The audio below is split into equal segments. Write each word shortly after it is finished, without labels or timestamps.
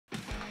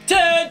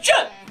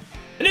attention!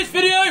 In this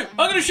video, I'm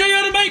going to show you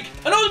how to make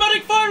an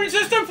automatic firing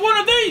system for one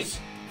of these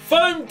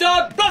foam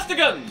dart blaster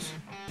guns.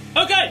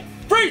 Okay,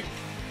 3,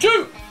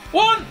 2,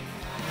 1,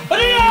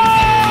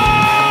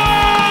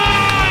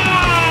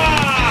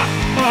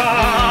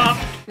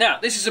 Now,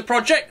 this is a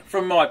project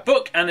from my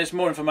book, and there's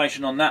more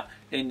information on that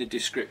in the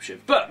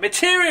description. But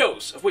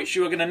materials of which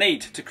you are going to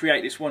need to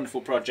create this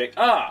wonderful project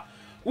are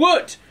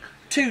wood.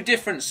 2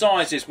 different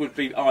sizes would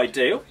be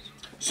ideal.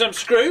 Some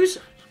screws.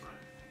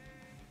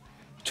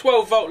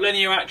 12-volt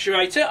linear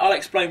actuator. I'll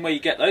explain where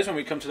you get those when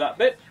we come to that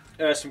bit.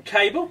 Some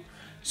cable.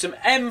 Some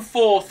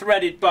M4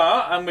 threaded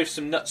bar, and with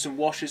some nuts and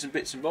washers and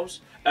bits and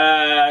bobs.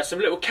 Some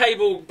little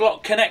cable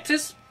block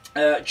connectors.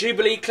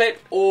 Jubilee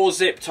clip or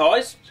zip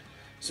ties.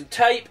 Some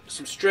tape,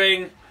 some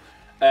string,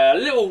 a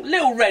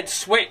little red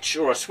switch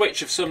or a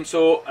switch of some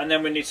sort, and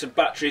then we need some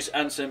batteries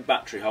and some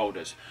battery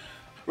holders.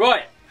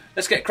 Right,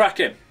 let's get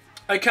cracking.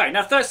 Okay,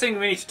 now first thing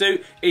we need to do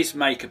is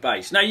make a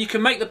base. Now you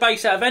can make the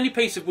base out of any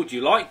piece of wood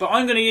you like, but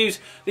I'm going to use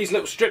these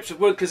little strips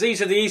of wood because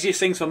these are the easiest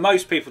things for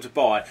most people to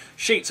buy.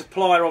 Sheets of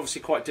ply are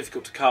obviously quite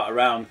difficult to cut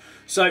around,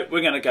 so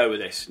we're going to go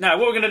with this. Now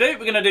what we're going to do,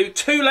 we're going to do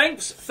 2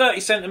 lengths, 30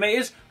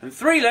 centimetres, and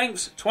 3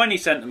 lengths, 20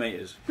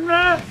 centimetres.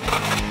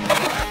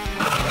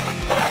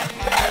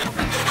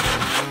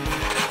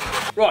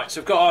 Right,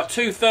 so we've got our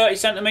 2 30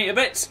 centimetre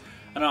bits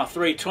and our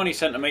 3 20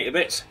 centimetre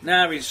bits.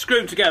 Now we screw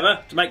them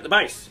together to make the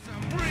base.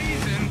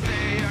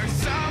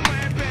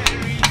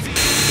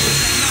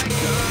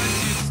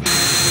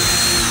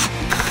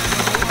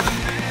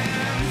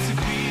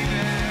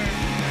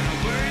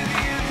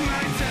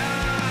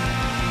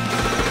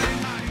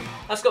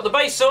 That's got the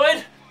base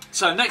sorted.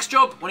 So next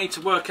job, we need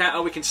to work out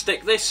how we can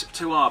stick this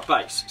to our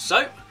base.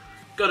 So,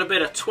 got a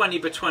bit of 20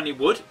 by 20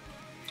 wood,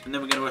 and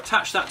then we're going to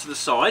attach that to the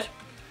side.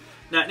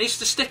 Now it needs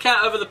to stick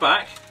out over the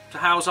back to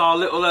house our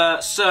little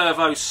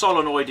servo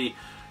solenoid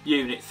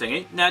unit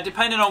thingy. Now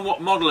depending on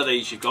what model of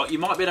these you've got, you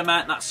might be able to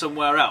mount that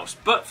somewhere else.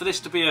 But for this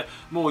to be a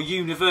more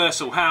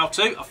universal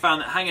how-to, I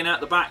found that hanging out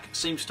the back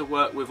seems to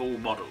work with all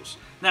models.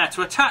 Now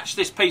to attach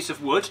this piece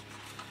of wood,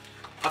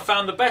 I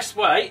found the best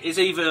way is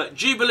either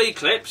Jubilee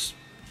clips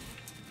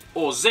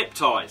or zip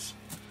ties.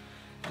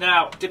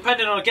 Now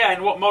depending on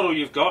again what model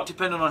you've got,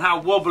 depending on how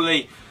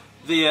wobbly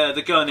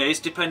the gun is,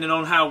 depending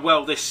on how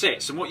well this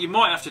sits, and what you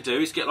might have to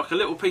do is get like a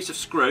little piece of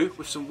screw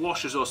with some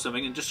washers or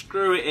something and just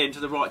screw it in to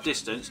the right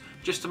distance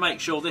just to make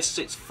sure this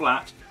sits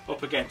flat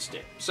up against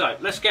it. So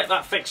let's get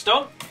that fixed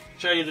on,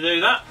 show you to do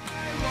that.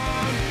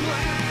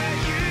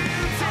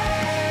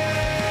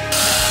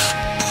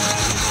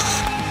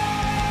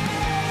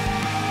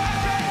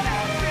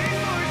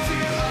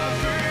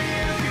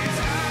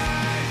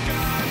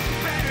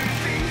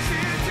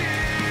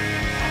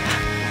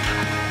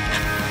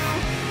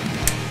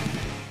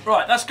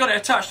 Right, that's got it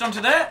attached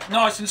onto there,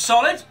 nice and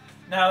solid.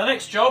 Now the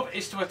next job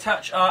is to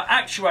attach our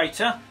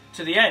actuator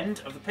to the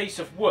end of the piece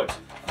of wood.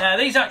 Now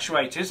these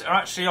actuators are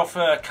actually off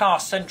car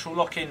central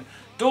locking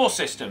door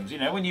systems. You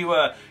know, when you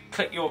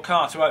click your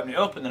car to open it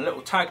up and the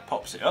little tag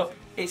pops it up,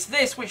 it's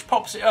this which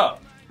pops it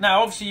up.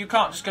 Now obviously you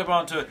can't just go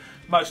around to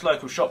most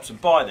local shops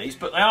and buy these,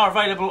 but they are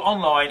available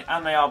online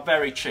and they are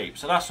very cheap,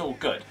 so that's all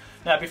good.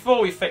 Now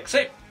before we fix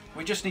it,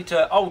 we just need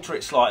to alter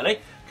it slightly,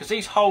 because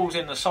these holes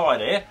in the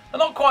side here are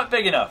not quite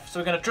big enough, so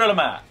we're going to drill them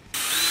out.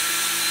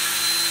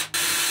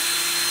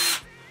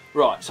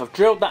 Right, so I've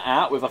drilled that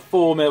out with a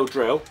 4mm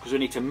drill, because we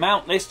need to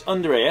mount this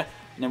under here,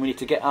 and then we need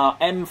to get our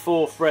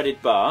M4 threaded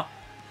bar,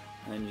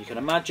 and then you can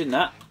imagine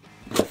that,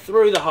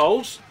 through the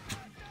holes,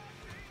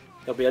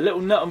 there'll be a little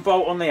nut and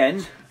bolt on the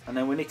end, and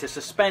then we need to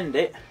suspend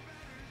it,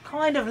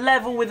 kind of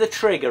level with the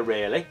trigger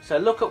really. So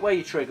look at where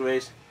your trigger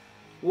is,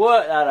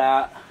 work that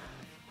out.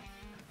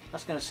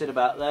 That's going to sit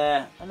about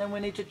there, and then we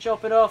need to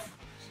chop it off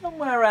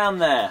somewhere around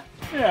there.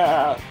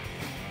 Yeah.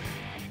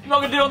 I'm not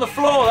going to do it on the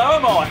floor though,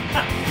 am I?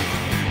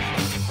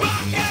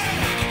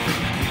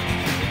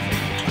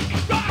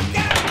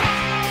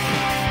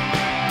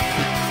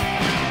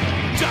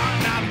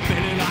 John and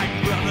Billy like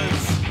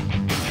brothers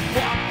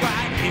walk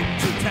right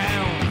into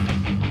town,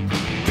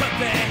 cut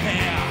their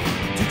hair,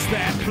 ditch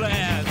their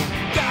flares,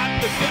 got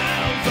the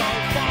girls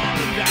all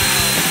falling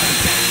down,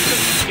 and the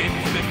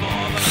skins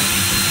before them.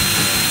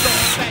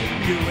 They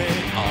knew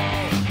it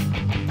all,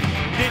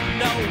 didn't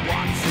know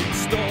what's in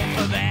store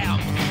for them.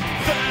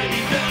 30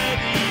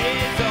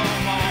 years or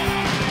more,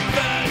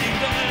 30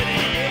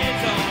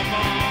 years or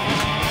more.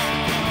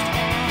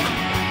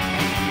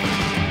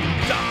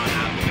 Don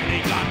and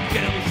Billy got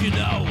girls, you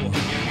know,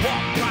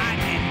 walk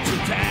right into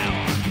town,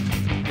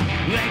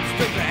 legs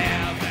to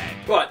their bed.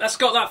 Right, that's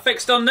got that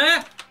fixed on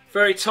there,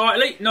 very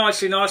tightly,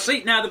 nicely.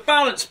 Now the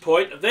balance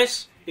point of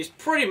this is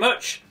pretty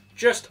much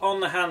just on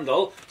the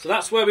handle, so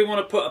that's where we want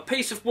to put a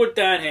piece of wood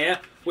down here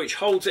which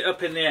holds it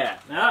up in the air.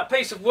 Now that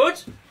piece of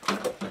wood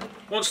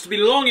wants to be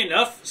long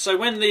enough so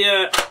when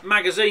the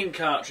magazine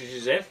cartridge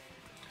is in,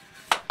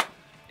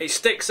 it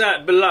sticks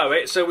out below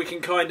it, so we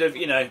can kind of,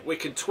 you know, we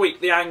can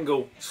tweak the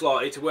angle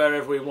slightly to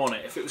wherever we want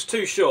it. If it was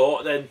too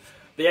short, then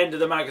the end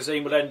of the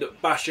magazine would end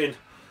up bashing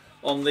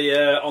on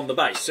the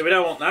base, so we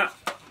don't want that.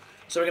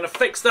 So we're going to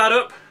fix that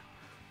up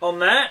on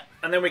there,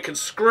 and then we can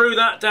screw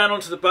that down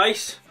onto the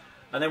base,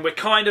 and then we're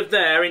kind of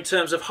there in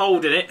terms of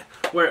holding it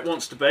where it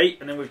wants to be,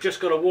 and then we've just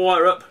got to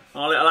wire up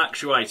our little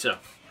actuator.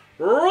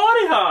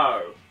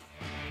 Righty-ho!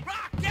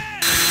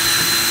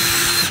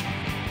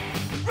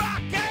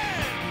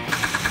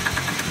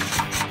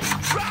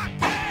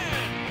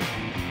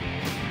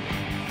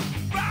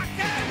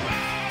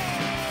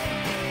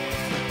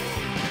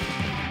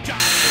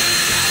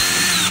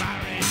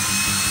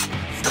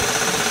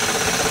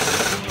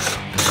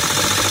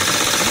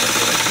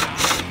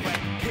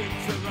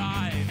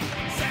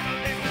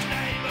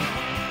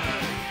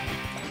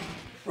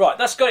 Right,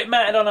 that's got it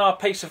mounted on our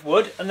piece of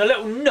wood, and the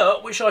little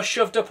nut which I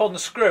shoved up on the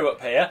screw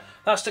up here,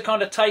 that's to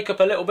kind of take up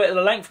a little bit of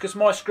the length, because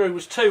my screw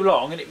was too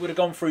long and it would have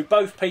gone through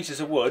both pieces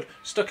of wood,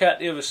 stuck out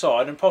the other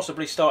side and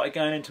possibly started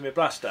going into my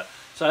blaster.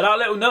 So that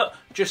little nut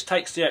just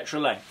takes the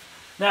extra length.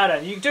 Now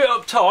then, you can do it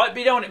up tight, but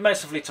you don't want it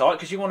massively tight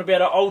because you want to be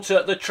able to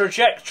alter the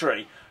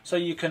trajectory so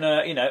you can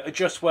you know,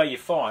 adjust where you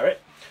fire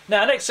it.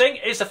 Now next thing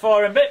is the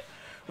firing bit.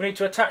 We need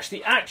to attach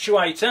the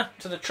actuator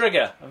to the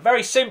trigger, and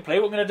very simply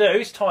what we're going to do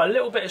is tie a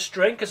little bit of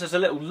string, because there's a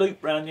little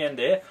loop around the end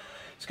here.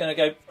 It's going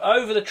to go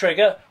over the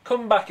trigger,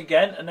 come back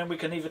again, and then we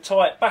can either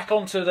tie it back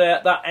onto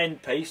that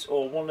end piece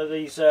or one of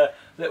these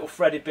little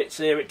threaded bits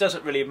here. It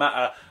doesn't really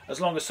matter, as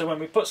long as so when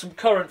we put some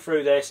current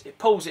through this, it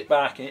pulls it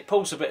back and it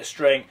pulls a bit of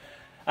string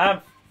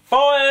and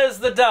fires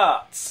the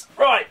darts.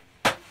 Right,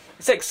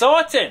 it's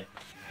exciting.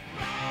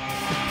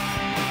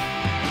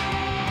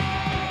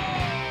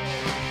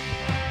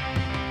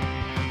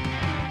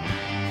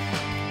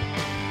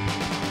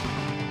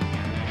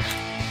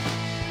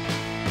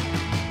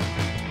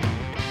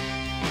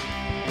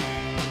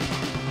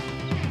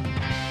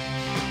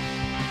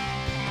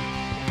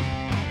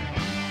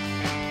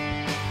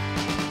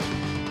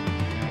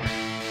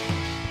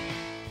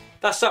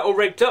 That's that all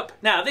rigged up.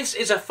 Now this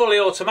is a fully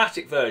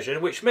automatic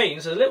version, which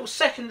means there's a little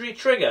secondary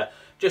trigger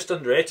just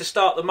under here to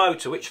start the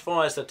motor, which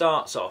fires the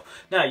darts off.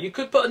 Now you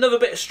could put another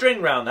bit of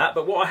string around that,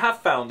 but what I have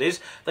found is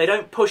they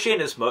don't push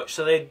in as much,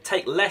 so they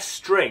take less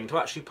string to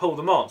actually pull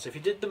them on. So if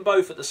you did them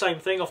both at the same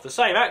thing off the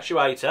same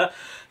actuator,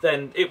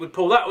 then it would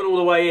pull that one all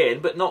the way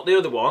in, but not the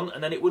other one,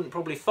 and then it wouldn't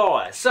probably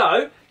fire.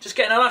 So just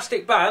get an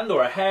elastic band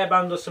or a hair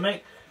band or something,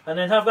 and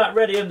then have that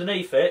ready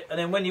underneath it, and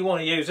then when you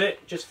want to use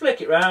it, just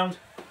flick it round.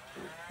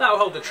 That'll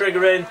hold the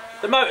trigger in,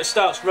 the motor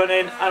starts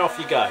running, and off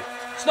you go.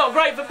 It's not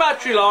great for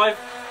battery life,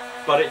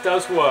 but it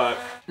does work.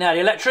 Now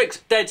the electric's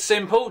dead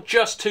simple,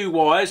 just 2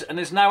 wires, and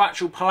there's no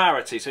actual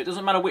polarity, so it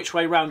doesn't matter which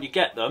way round you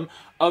get them,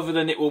 other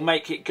than it will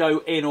make it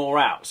go in or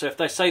out. So if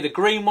they say the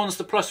green one's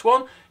the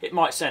 +1, it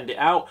might send it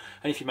out,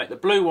 and if you make the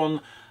blue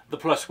one the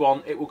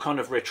 +1, it will kind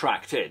of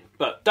retract in.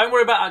 But don't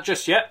worry about that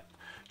just yet.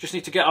 Just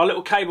need to get our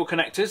little cable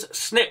connectors,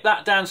 snip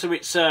that down so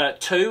it's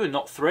 2 and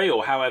not 3,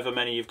 or however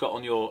many you've got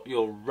on your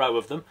row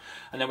of them,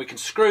 and then we can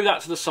screw that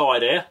to the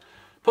side here,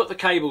 put the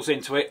cables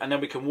into it, and then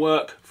we can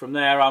work from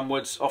there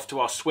onwards off to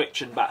our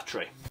switch and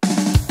battery.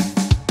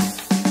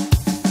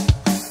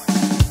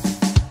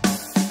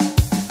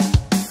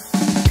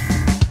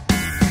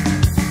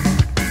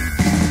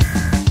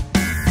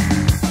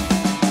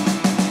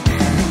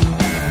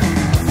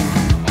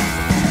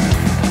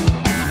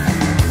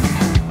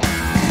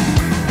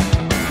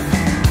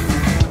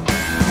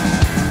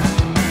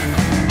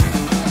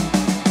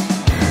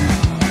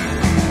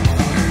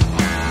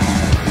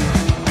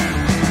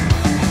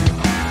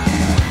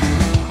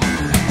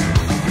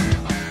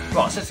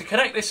 So to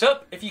connect this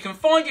up, if you can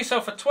find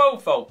yourself a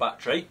 12-volt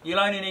battery, you'll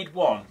only need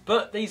one.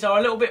 But these are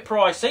a little bit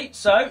pricey,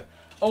 so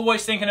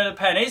always thinking of the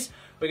pennies,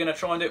 we're going to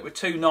try and do it with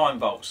 2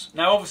 9-volts.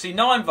 Now obviously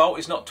 9-volt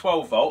is not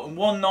 12-volt, and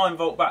one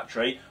 9-volt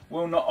battery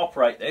will not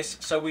operate this,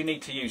 so we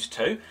need to use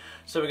 2.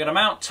 So we're going to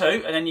mount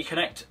 2, and then you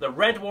connect the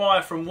red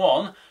wire from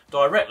one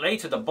directly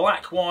to the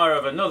black wire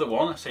of another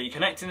one, so you're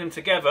connecting them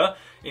together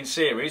in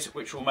series,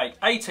 which will make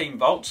 18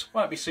 volts.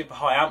 Won't be super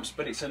high amps,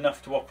 but it's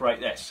enough to operate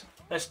this.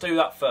 Let's do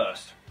that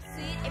first.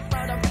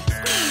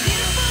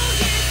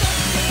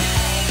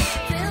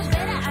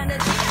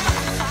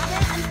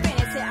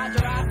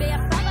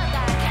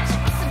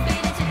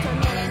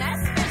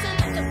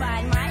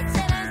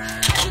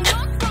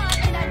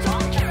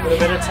 Put a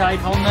bit of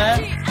tape on there,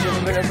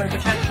 give a bit of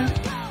protection.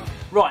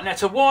 Right, now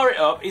to wire it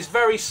up is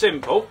very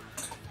simple.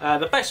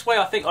 The best way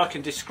I think I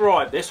can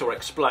describe this or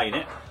explain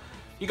it,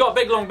 you've got a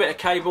big long bit of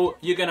cable,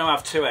 you're going to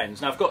have 2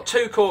 ends. Now I've got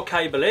 2 core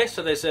cable here,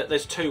 so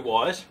there's 2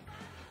 wires.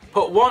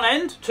 Put one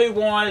end, 2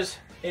 wires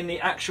in the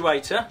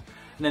actuator,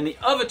 and then the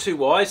other 2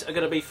 wires are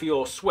going to be for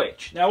your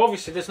switch. Now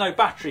obviously there's no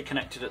battery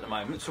connected at the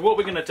moment, so what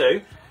we're going to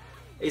do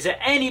is at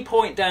any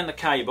point down the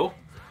cable,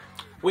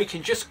 we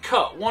can just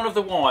cut one of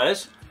the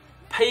wires,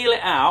 peel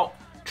it out,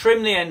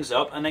 trim the ends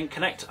up, and then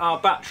connect our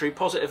battery,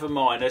 positive and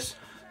minus,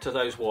 to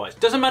those wires.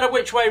 Doesn't matter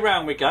which way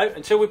round we go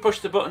until we push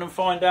the button and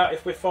find out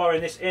if we're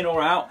firing this in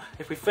or out.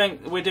 If we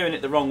think we're doing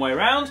it the wrong way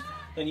round,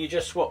 then you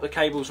just swap the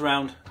cables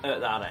round at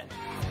that end.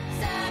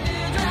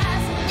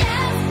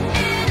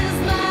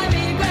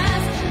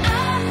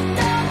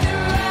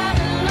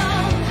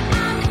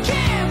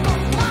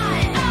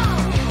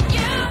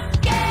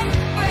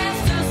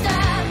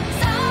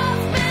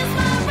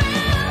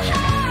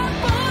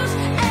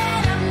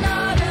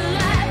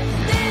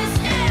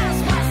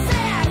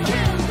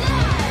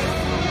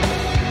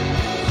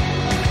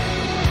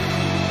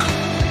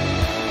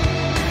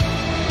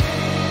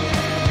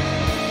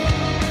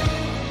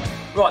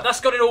 Right,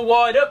 that's got it all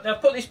wired up. Now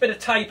put this bit of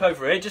tape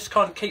over here, just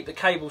kind of keep the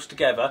cables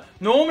together.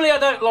 Normally I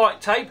don't like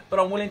tape, but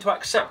I'm willing to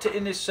accept it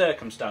in this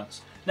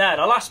circumstance. Now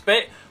the last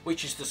bit,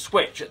 which is the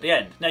switch at the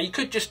end. Now you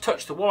could just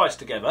touch the wires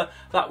together,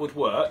 that would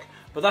work,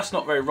 but that's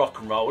not very rock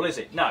and roll, is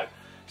it? No.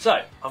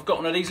 So, I've got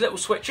one of these little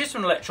switches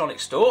from an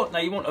electronics store. Now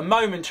you want a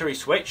momentary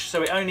switch,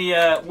 so it only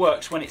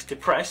works when it's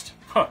depressed.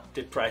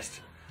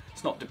 Depressed.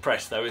 It's not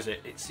depressed though, is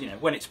it? It's, you know,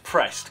 when it's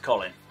pressed,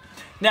 Colin.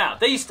 Now,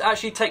 these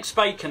actually take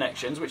spade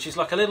connections, which is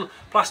like a little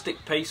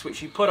plastic piece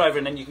which you put over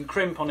and then you can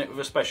crimp on it with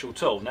a special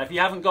tool. Now, if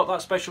you haven't got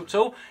that special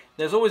tool,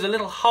 there's always a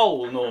little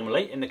hole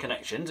normally in the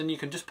connections, and you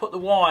can just put the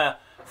wire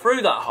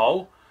through that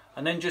hole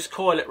and then just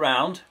coil it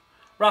round.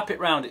 Wrap it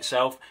round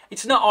itself.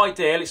 It's not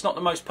ideal, it's not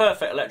the most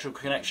perfect electrical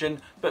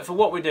connection, but for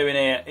what we're doing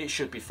here, it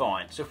should be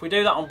fine. So if we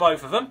do that on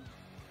both of them,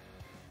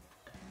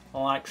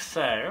 like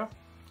so,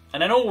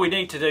 and then all we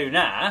need to do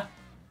now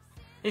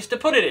is to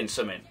put it in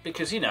something,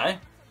 because, you know,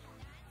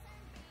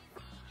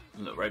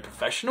 doesn't look very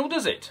professional,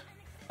 does it?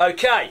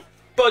 Okay,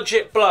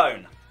 budget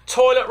blown.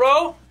 Toilet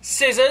roll,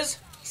 scissors,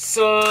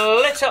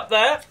 slit up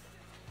there,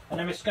 and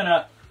then we're just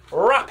gonna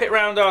wrap it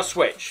round our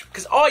switch,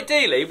 because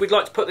ideally we'd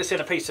like to put this in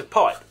a piece of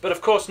pipe, but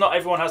of course not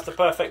everyone has the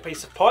perfect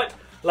piece of pipe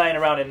laying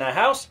around in their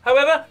house.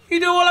 However,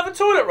 you do all have a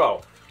toilet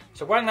roll,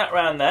 so wang that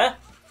round there,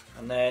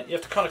 and then you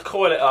have to kind of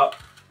coil it up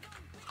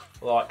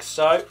like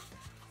so,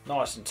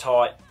 nice and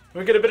tight.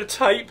 We'll get a bit of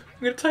tape.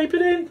 I'm going to tape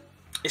it in.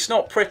 It's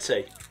not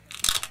pretty,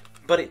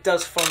 but it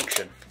does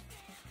function.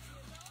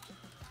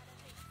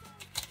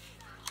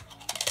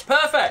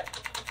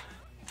 Perfect.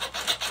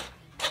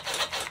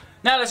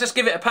 Now let's just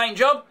give it a paint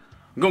job.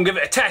 I'm going to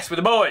give it a test with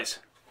the boys.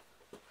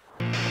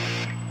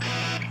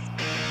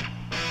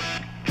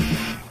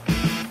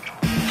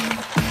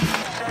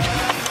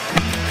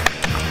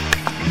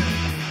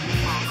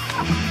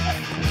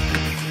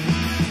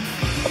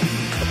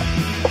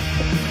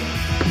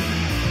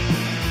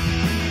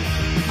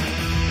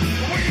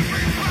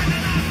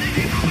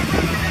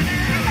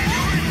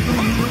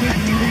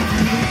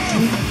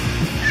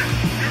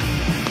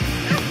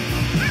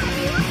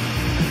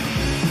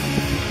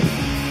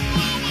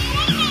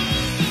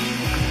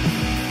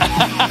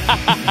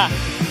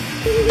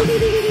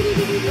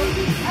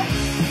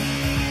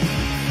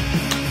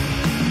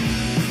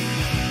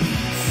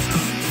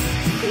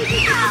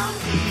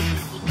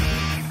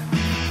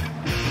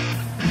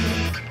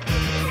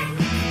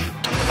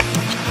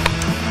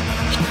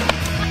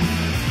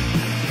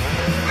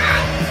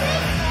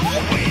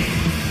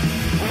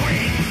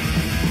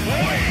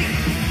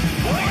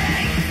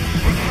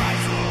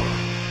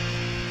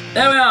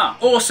 There we are,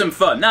 awesome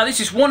fun. Now this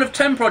is one of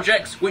 10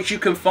 projects which you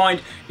can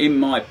find in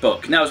my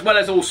book. Now, as well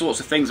as all sorts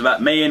of things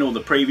about me and all the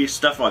previous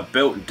stuff I've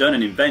built and done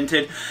and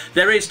invented,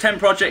 there is 10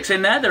 projects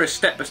in there. There are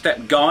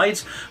step-by-step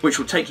guides which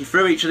will take you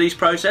through each of these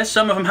processes.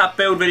 Some of them have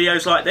build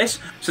videos like this.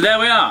 So there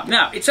we are.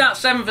 Now, it's out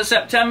 7th of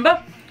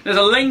September. There's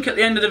a link at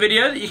the end of the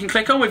video that you can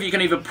click on, where you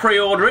can either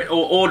pre-order it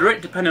or order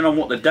it, depending on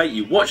what the date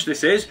you watch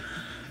this is.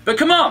 But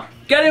come on,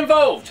 get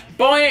involved,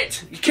 buy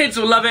it, your kids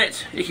will love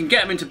it, you can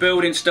get them into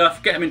building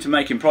stuff, get them into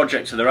making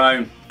projects of their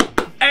own.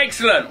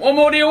 Excellent, what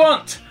more do you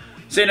want?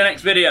 See you in the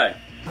next video.